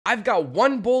I've got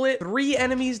 1 bullet, 3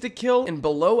 enemies to kill, and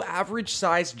below average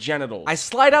sized genitals. I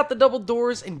slide out the double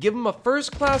doors and give him a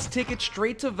first class ticket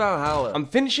straight to Valhalla. I'm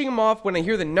finishing him off when I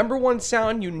hear the #1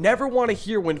 sound you never want to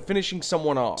hear when finishing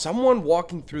someone off. Someone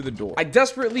walking through the door. I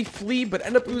desperately flee, but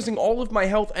end up losing all of my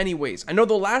health anyways. I know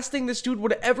the last thing this dude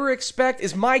would ever expect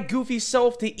is my goofy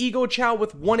self to ego chow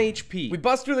with 1 HP. We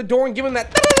bust through the door and give him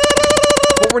that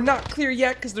but we're not clear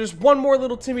yet because there's one more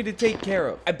little Timmy to take care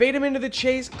of. I bait him into the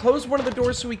chase, close one of the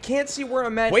doors so he can't see where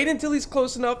I'm at, wait until he's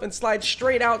close enough and slide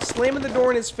straight out, slamming the door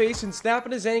in his face and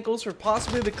snapping his ankles for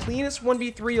possibly the cleanest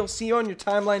 1v3 you'll see on your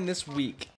timeline this week.